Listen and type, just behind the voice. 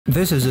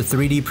This is a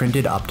 3D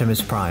printed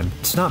Optimus Prime.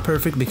 It's not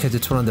perfect because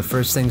it's one of the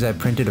first things I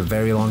printed a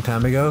very long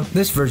time ago.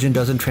 This version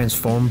doesn't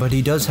transform, but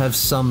he does have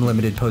some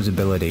limited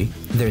posability.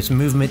 There's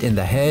movement in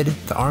the head,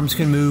 the arms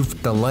can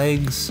move, the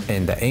legs,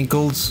 and the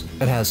ankles.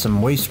 It has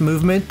some waist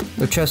movement.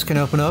 The chest can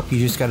open up, you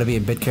just gotta be a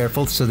bit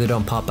careful so they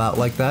don't pop out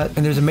like that.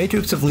 And there's a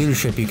matrix of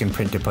leadership you can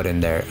print to put in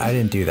there. I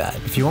didn't do that.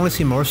 If you want to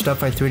see more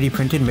stuff I 3D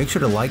printed, make sure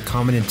to like,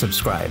 comment, and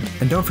subscribe.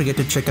 And don't forget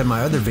to check out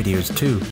my other videos too.